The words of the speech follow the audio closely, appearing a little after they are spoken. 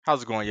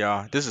How's it going,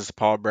 y'all? This is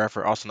Paul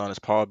Bradford, also known as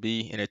Paul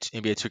B, in the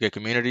NBA 2K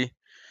community,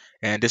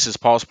 and this is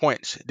Paul's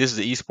Points. This is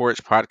the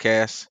esports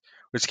podcast,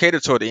 which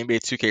caters toward the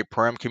NBA 2K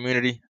Prime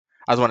community.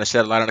 I just want to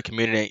shed a light on the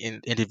community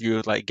and interview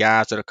like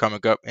guys that are coming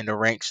up in the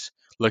ranks,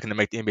 looking to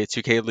make the NBA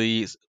 2K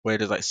leagues,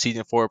 whether it's like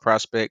season four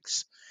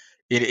prospects,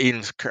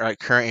 even like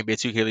current NBA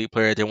 2K league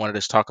players. They wanted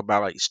us to talk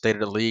about like state of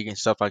the league and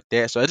stuff like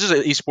that. So it's just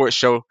an esports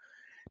show,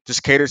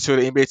 just caters to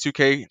the NBA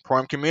 2K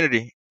Prime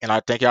community, and I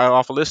thank y'all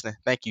all for listening.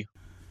 Thank you.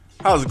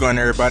 How's it going,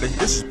 everybody?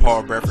 This is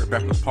Paul Bradford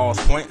back with Paul's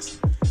Points.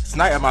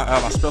 Tonight,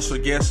 my special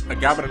guest, a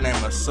guy by the name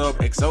of Sub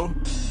XO.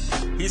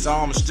 He's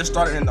just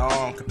started in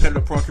the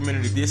competitive pro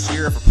community this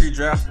year for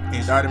pre-draft, and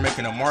he's already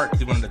making a mark.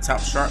 He's one of the top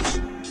sharps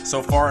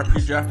so far in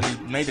pre-draft, and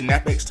he made the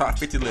NAPEX top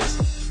 50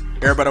 list.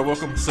 Everybody,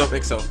 welcome Sub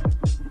XO.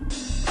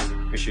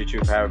 Appreciate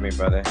you for having me,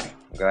 brother.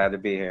 I'm glad to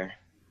be here.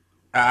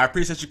 I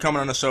appreciate you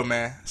coming on the show,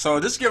 man. So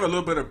just give a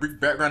little bit of brief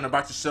background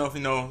about yourself.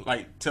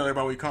 Like tell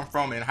everybody where you come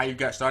from and how you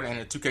got started in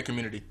the 2K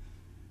community.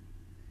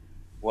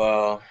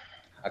 Well,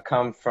 I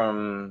come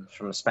from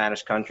a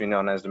Spanish country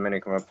known as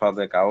Dominican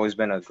Republic. I've always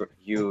been a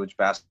huge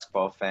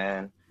basketball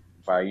fan.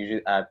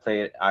 I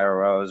played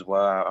IRL as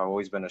well. I've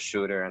always been a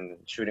shooter, and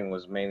shooting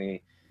was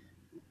mainly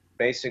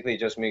basically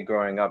just me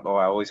growing up.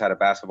 I always had a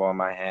basketball in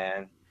my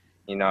hand.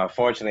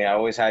 Fortunately, I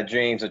always had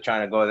dreams of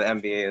trying to go to the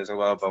NBA as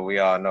well, but we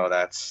all know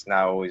that's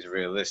not always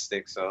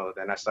realistic. So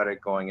then I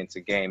started going into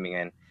gaming,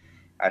 and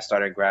I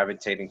started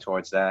gravitating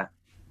towards that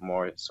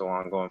more so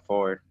on going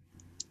forward.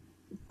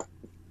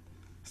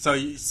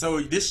 You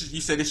said this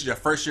is your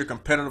first year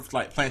competitive,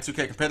 like playing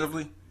 2K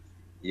competitively.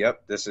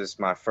 Yep, this is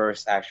my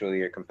first actual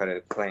year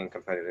playing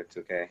competitive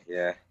 2K.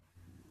 Yeah.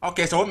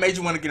 Okay, so what made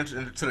you want to get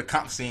into the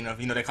comp scene of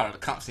they call it the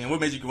comp scene? What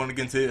made you want to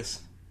get into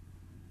this?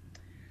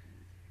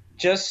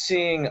 Just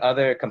seeing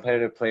other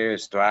competitive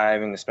players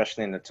thriving,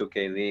 especially in the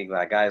 2K league,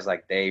 like guys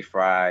like Dave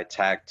Fry,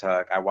 Tac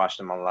Tuck. I watched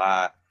them a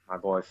lot. My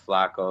boy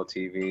Flacco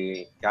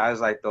TV. Guys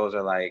like those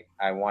are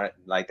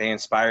they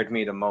inspired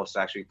me the most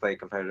to actually play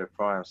competitive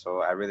pro. So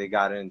I really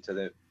got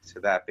to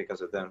that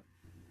because of them.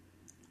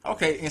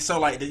 Okay, and so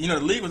like the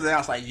league was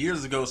announced like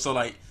years ago. So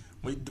like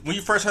when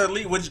you first heard the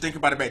league, what did you think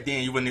about it back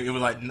then? You wouldn't. It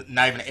was like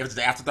not even it was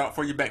the afterthought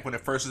for you back when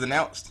it first was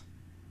announced.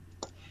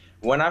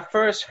 When I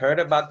first heard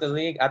about the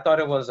league, I thought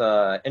it was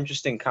a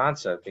interesting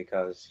concept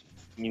because,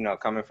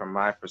 coming from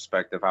my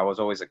perspective, I was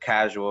always a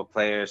casual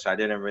player, so I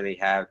didn't really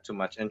have too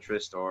much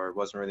interest or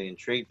wasn't really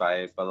intrigued by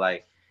it. But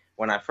like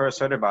when I first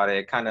heard about it,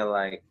 it kind of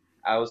like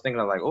I was thinking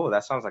of like, oh,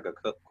 that sounds like a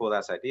cool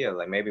ass idea.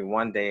 Like maybe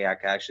one day I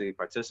could actually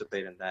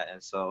participate in that.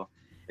 And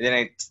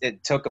then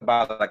it took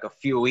about like a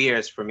few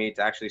years for me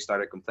to actually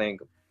start playing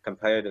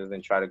competitive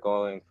and try to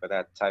go in for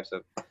that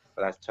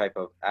type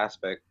of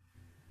aspect.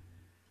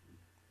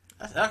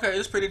 Okay,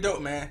 it's pretty dope,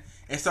 man.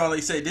 And so like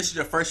you say, this is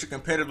your first year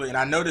competitively, and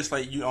I noticed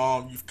like you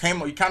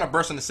kind of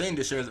burst on the scene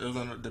this year. It was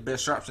one of the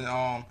best sharps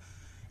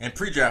in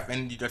pre-draft,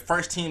 and the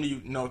first team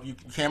you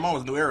came on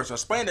was New Era. So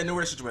explain that New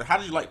Era situation. How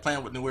did you like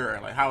playing with New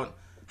Era? Like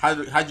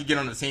how'd you get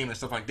on the team and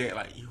stuff like that?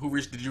 Like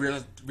did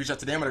you reach out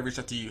to them or they reach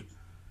out to you?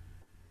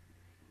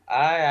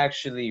 I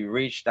actually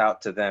reached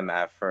out to them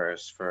at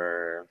first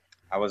for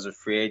I was a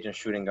free agent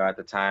shooting guard at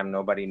the time.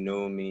 Nobody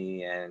knew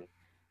me and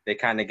they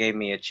kind of gave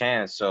me a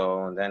chance.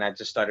 So then I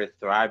just started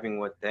thriving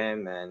with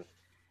them. And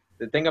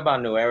the thing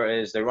about New Era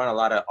is they run a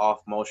lot of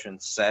off motion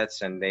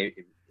sets and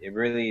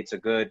it's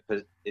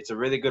a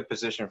really good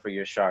position for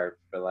your sharp.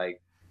 But like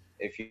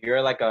if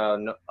you're like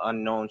a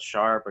unknown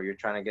sharp or you're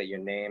trying to get your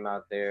name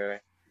out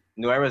there,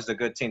 New Era is a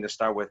good team to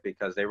start with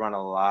because they run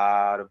a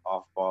lot of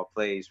off ball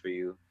plays for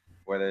you,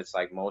 whether it's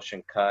like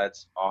motion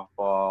cuts, off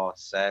ball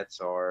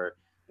sets, or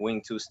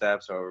wing two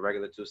steps or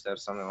regular two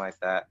steps, something like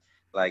that.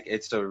 Like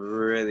it's a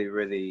really,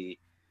 really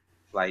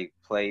like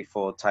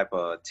playful type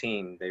of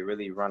team. They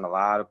really run a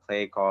lot of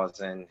play calls,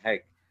 and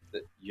heck,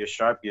 you're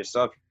sharp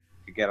yourself.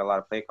 You get a lot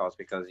of play calls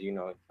because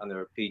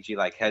under a PG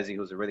like Hezi,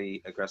 who's a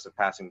really aggressive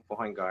passing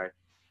point guard,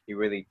 he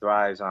really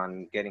thrives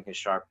on getting his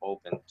sharp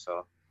open.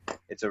 So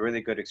it's a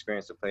really good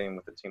experience to play in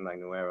with a team like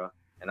New Era,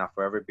 and I'll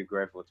forever be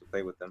grateful to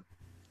play with them.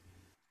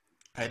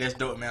 Hey, that's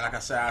dope, man. Like I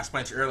said, I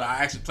explained to you earlier. I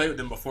actually played with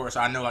them before,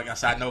 so I know, like I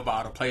said, I know about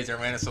all the plays they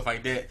ran and stuff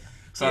like that.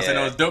 So I said,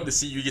 no, Yeah, it's dope to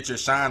see you get your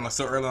shine like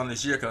so early on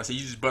this year because you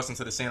just bust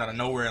into the scene out of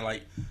nowhere and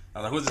like, I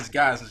was like, who's this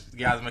guy? This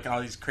guy's making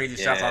all these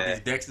crazy shots off yeah,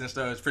 these decks and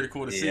stuff. It's pretty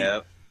cool to see.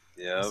 yep,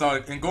 yep.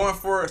 So, and going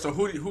forward, so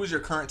who's your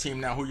current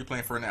team now? Who are you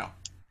playing for now?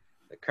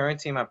 The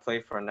current team I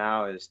play for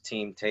now is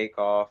Team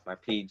Takeoff. My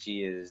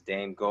PG is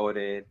Dame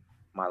Goaded.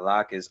 My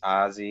lock is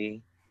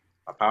Ozzy.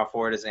 My power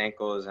forward is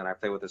Ankles, and I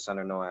play with the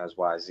center known as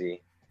YZ.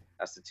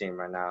 That's the team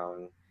right now.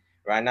 And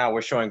right now,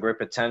 we're showing great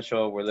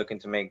potential. We're looking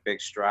to make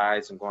big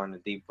strides and go on to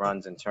deep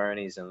runs and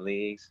tourneys and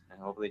leagues, and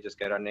hopefully just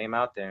get our name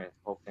out there and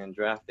hopefully in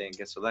draft day and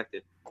get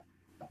selected.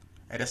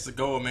 Hey, that's the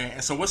goal, man.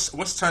 And so,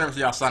 what's tournaments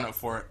y'all sign up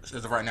for as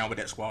of right now with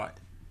that squad?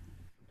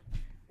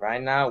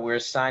 Right now, we're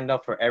signed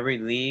up for every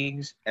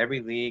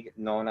league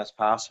known as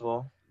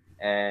possible.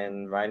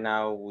 And right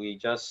now, we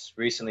just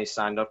recently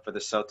signed up for the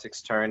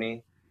Celtics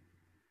tourney,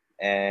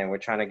 and we're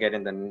trying to get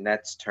in the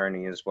Nets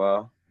tourney as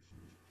well.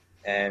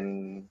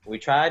 And we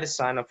tried to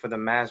sign up for the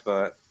match,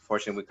 but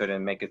fortunately we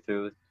couldn't make it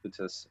through due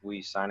to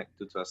we signed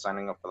due to us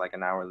signing up for like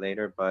an hour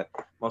later. But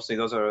mostly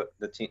those are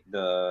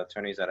the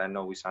attorneys that I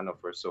know we signed up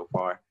for so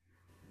far.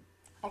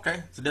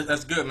 Okay, so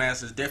that's good, man.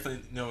 So it's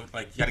definitely,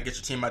 like you got to get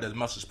your team out as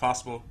much as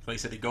possible. So you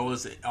said the goal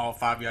is that all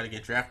five of you got to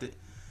get drafted.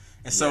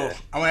 And so Yeah.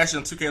 I want to ask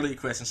you some 2K League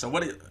questions. So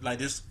like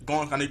this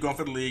going, I know you're going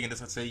for the league, and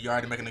this I say you're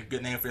already making a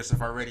good name for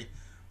yourself already.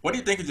 What do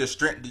you think is your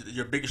strength,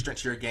 your biggest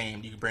strength to your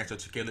game? You can bring to a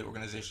 2K League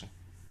organization.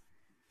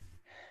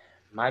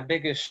 My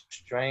biggest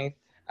strength,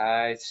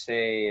 I'd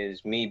say,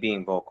 is me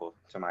being vocal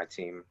to my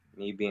team.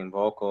 Me being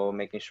vocal,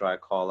 making sure I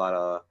call a lot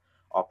of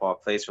off-ball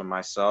plays for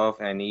myself,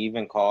 and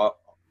even call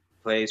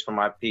plays for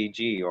my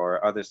PG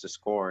or others to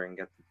score and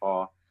get the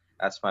ball.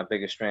 That's my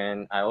biggest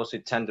strength. I also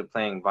tend to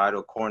playing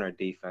vital corner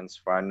defense,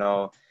 for I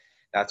know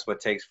that's what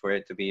takes for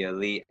it to be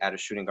elite at a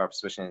shooting guard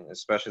position,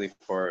 especially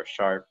for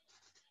Sharp.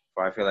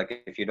 For I feel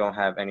like if you don't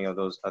have any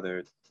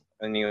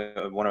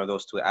one of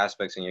those two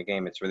aspects in your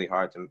game, it's really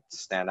hard to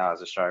stand out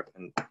as a Sharp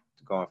and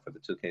going for the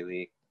 2K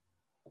League.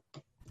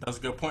 Those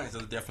are good points.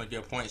 Those are definitely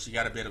good points. You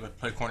got to be able to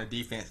play corner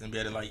defense and be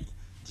able to like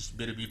just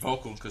be able to be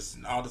vocal because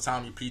all the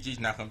time your PG's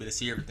not going to be able to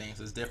see everything.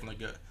 So it's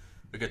definitely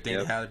a good thing to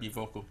Yep. have to be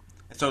vocal.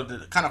 And so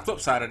the kind of flip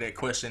side of that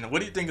question, what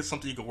do you think is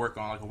something you could work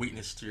on, like a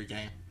weakness to your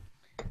game?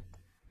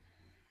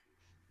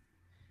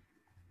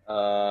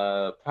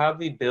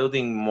 Probably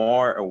building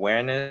more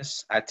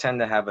awareness. I tend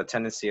to have a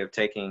tendency of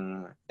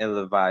taking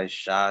ill-advised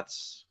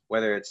shots,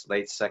 whether it's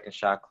late second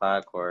shot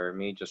clock or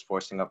me just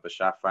forcing up a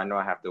shot. For I know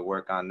I have to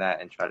work on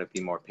that and try to be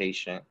more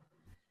patient,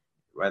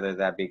 whether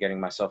that be getting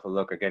myself a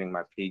look or getting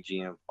my PG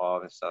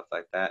involved and stuff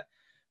like that.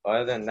 But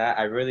other than that,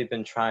 I've really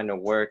been trying to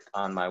work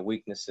on my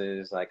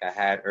weaknesses like I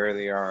had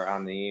earlier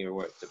on the year,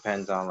 where it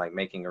depends on like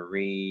making a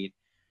read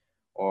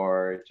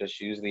or just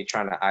usually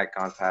trying to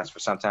icon pass. For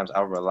sometimes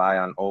I'll rely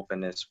on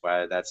openness,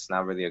 where that's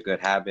not really a good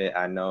habit,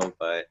 I know,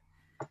 but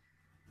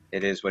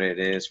it is what it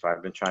is. So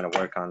I've been trying to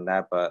work on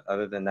that. But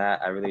other than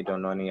that, I really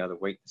don't know any other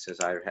weaknesses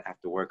I have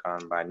to work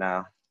on by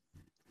now.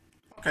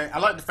 Okay, I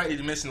like the fact that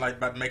you mentioned like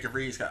about making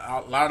reads. 'Cause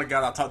a lot of the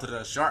guys I talk to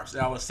the sharps, they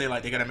always say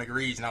like they gotta make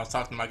reads. And I was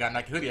talking to my guy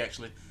Nike Hoodie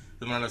actually,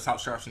 who's one of the top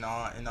sharps in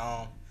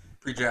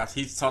pre-drafts.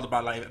 He's talked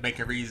about like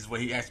making reads,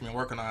 what he asked me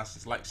working on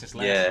since last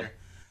Yeah. year.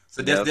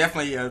 So that's Yep.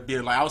 definitely be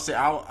like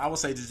I would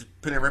say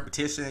just put in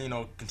repetition.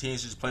 Continue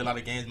to just play a lot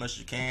of games as much as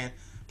you can.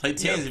 Play Yep.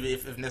 tens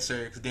if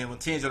necessary, because then when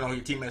tens don't know who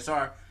your teammates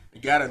are,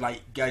 you gotta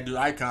do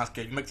icons. Cause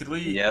if you make it to the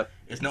league, Yep.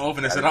 it's no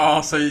openness at Gotta,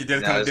 all. So that's no,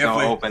 gonna there's no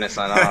definitely, openness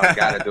on all.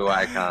 Gotta do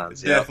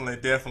icons. Yep.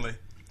 definitely.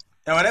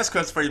 Now, my next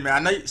question for you, man.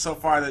 I know so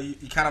far that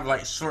you kind of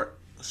like short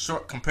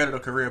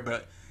competitive career,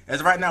 but as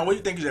of right now, what do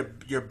you think is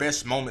your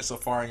best moment so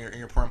far in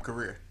your prime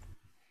career?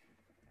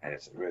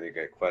 That's a really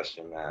great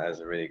question, man. That's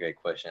a really great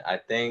question. I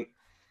think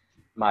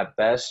my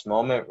best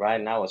moment right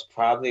now was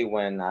probably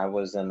when I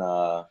was in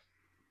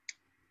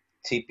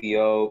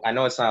TPO. I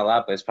know it's not a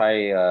lot, but it's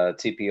probably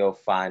TPO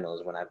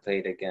finals when I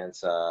played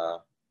against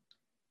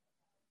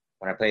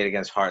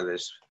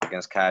Heartless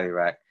against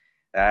Cadillac.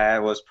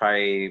 That was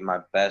probably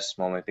my best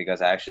moment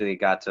because I actually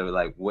got to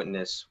like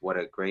witness what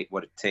it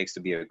takes to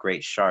be a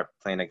great sharp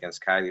playing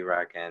against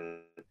Cadillac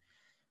and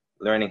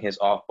learning his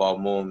off ball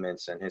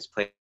movements and his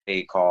play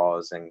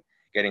calls and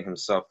getting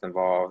himself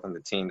involved in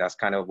the team. That's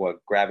kind of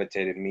what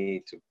gravitated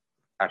me to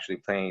actually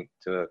playing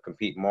to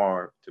compete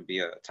more to be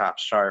a top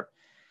sharp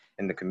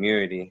in the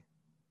community.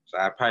 So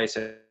I probably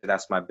say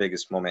that's my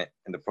biggest moment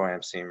in the pro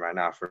am scene right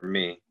now for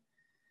me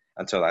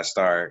until I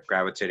start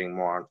gravitating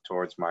more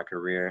towards my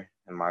career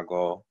and my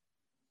goal.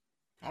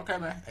 Okay,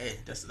 man. Hey,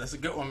 that's a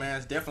good one, man.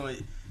 It's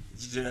definitely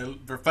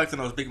reflecting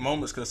those big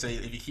moments. Because say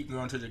if you keep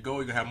going to the goal,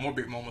 you're gonna have more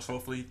big moments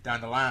hopefully down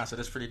the line. So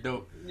that's pretty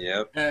dope.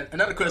 Yep. And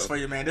another question Yep. for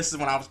you, man. This is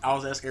when I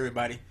was asking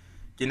everybody.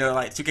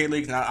 Like 2K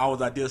leagues not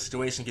always ideal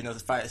situation.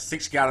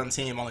 Six guys on the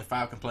team, only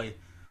five can play.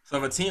 So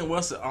if a team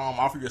was to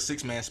offer you a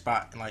 6 man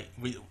spot,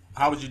 and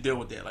how would you deal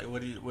with that? Like,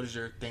 what is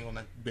your thing on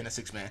being a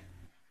 6 man?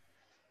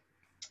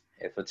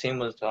 If a team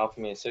was to offer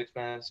me a 6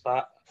 man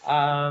spot,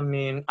 I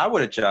mean, I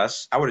would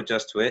adjust. I would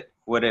adjust to it.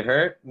 Would it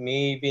hurt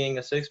me being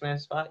a 6 man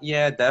spot?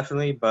 Yeah,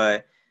 definitely.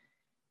 But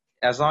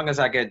as long as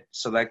I get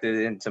selected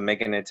into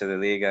making it to the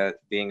league,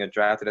 being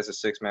drafted as a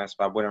 6 man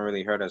spot wouldn't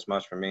really hurt as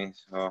much for me.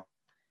 So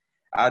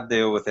I'll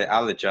deal with it.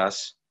 I'll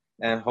adjust,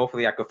 and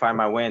hopefully I could find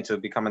my way into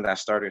becoming that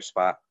starter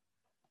spot.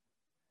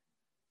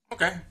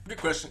 Okay, good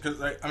question. Because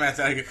that's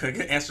a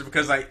good answer.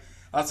 Because I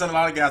tell a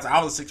lot of guys,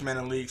 I was a 6 man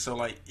in the league. So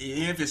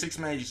even if you're 6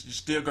 man, you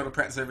still go to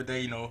practice every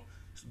day.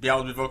 Be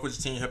able to be vocal with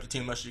your team, help your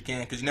team as much as you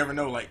can. Because you never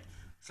know,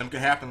 something could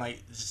happen.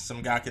 Like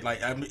some guy could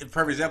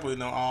for example,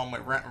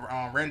 like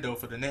Rando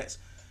for the Nets.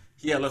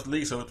 He had left the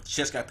league, so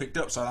Chess got picked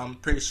up. So I'm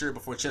pretty sure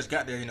before Chess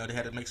got there, they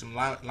had to make some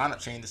lineup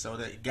changes so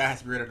that guy has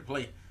to be ready to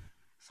play.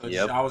 So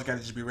just Yep. always got to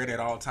just be ready at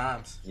all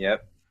times.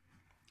 Yep.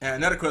 And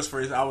another question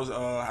for you,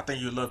 I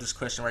think you love this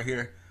question right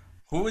here.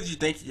 Who would you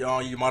think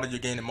you model your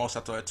game the most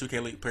after a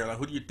 2K League player? Like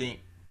who do you think,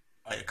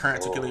 like a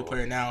current 2K League Oh,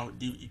 player now,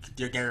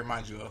 your game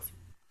reminds you of?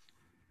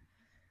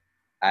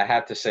 I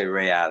have to say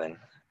Ray Allen.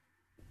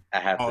 I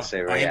have to Oh,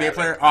 say oh, Ray NBA Allen.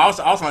 player. Oh, I was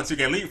on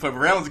 2K League player, but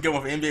Ray Allen's a good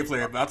one for NBA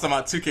player. But I'm talking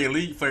about 2K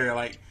League player,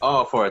 like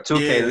Oh, for a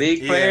 2K yeah,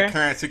 League yeah, player?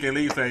 current 2K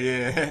League player,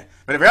 yeah.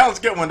 But Ray Allen's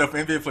a good one though for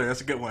NBA player.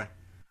 That's a good one.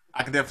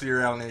 I can definitely see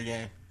Ray Allen in the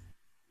game.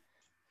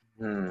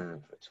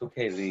 For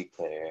 2K League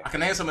player. I can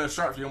name some of the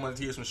sharps. You want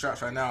to hear some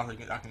sharps right now? I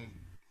can.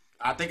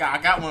 I think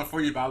I got one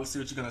for you, but let's see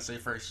what you're gonna say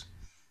first.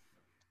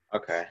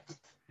 Okay.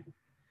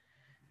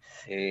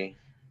 See,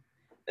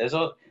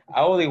 I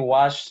only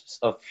watched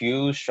a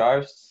few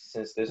sharps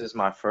since this is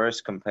my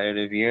first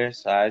competitive year,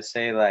 so I'd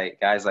say like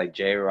guys like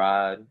J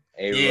Rod,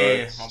 A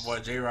Yeah, my boy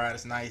Rooks. J Rod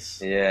is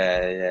nice.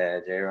 Yeah,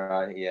 J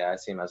Rod. Yeah, I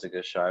see him as a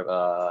good sharp.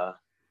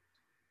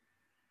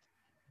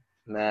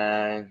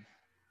 Man,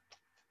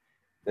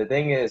 the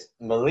thing is,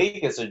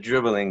 Malik is a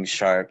dribbling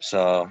sharp,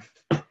 so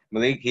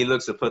Malik he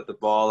looks to put the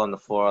ball on the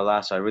floor a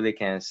lot, so I really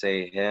can't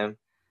say him.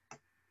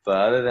 But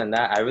other than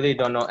that, I really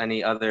don't know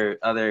any other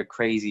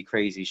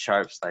crazy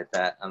sharps like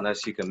that,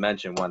 unless you can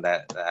mention one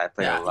that I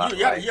play a Yeah, lot.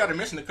 Like, you got to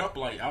mention a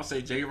couple. Like I would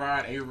say J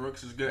Rod, A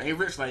Rooks is good. A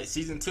Rooks like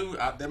season 2,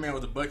 that man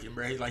was a bucket,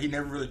 bro. He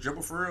never really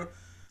dribbled for real.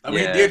 Like when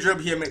he yeah, did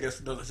dribble, he'd make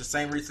the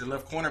same reach to the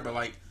left corner, but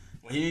like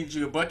when he needed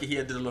you a bucket, he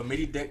had the little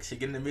midi decks. He'd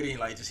get in the midi, and,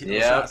 like just hit those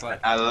yep, shots.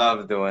 Like I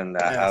love doing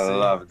that. yeah, I see,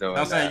 love doing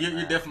I'm saying that, you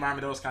man. definitely remind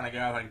me of those kind of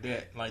guys like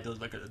that, like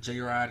those like a J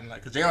Rod and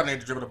like because J Rod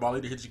didn't dribble the ball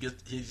either. He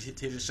hit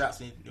his shots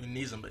when he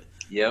needs them, but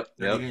Yep,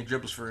 he didn't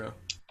dribbles for real.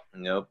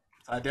 yep.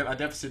 So I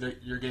definitely see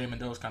your game in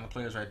those kind of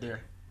players right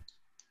there.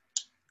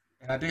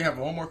 And I do have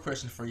one more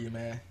question for you,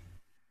 man.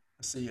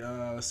 Let's see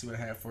what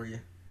I have for you.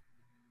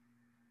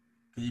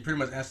 You pretty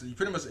much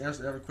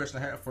answered every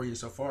question I have for you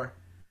so far.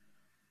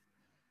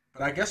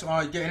 But I guess you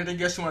got anything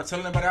else you want to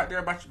tell anybody out there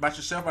about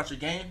yourself, about your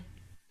game?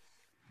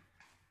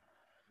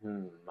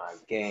 My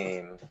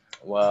game.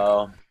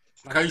 Well,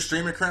 Like, are you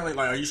streaming currently?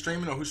 Like, are you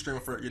streaming or who's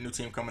streaming for your new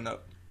team coming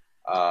up?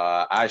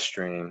 I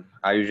stream.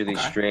 I usually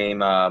Okay. stream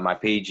my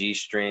PG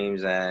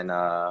streams and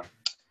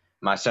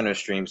my center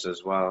streams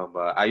as well.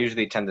 But I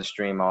usually tend to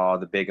stream all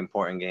the big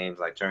important games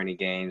like tourney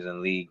games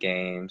and league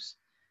games.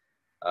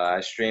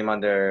 I stream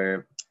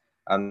under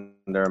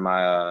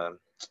my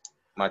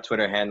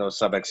Twitter handle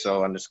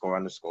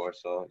subxo__.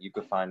 So you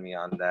could find me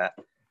on that.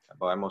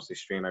 But I mostly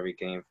stream every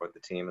game for the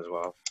team as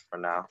well for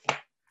now.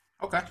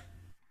 Okay.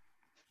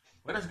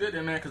 Well, that's good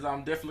then, man, because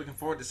I'm definitely looking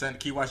forward to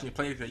keep watching you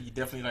play. Because you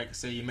definitely, like I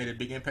say, you made a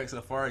big impact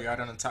so far. You're out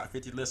on the top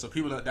 50 list. So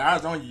people, the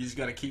eyes on you, you just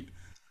got to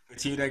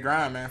continue that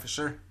grind, man, for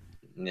sure.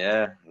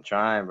 Yeah, I'm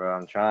trying, bro.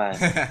 I'm trying.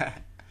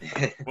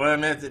 Well,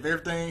 man, if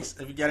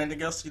you got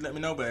anything else, you let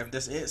me know. But if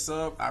that's it,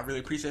 sub, I really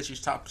appreciate you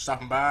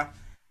stopping by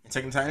and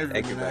taking the time to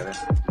interview Thank you, me, man. brother.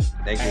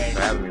 Thank you for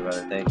having me,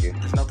 brother. Thank you.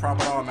 There's no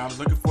problem at all, man. I'm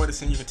looking forward to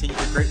seeing you continue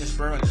your greatness,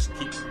 bro, and just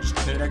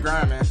continue that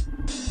grind, man.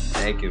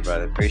 Thank you,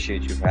 brother.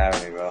 Appreciate you for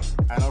having me, bro.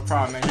 No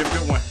problem, man. You have a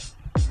good one.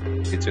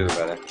 You too,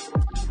 brother.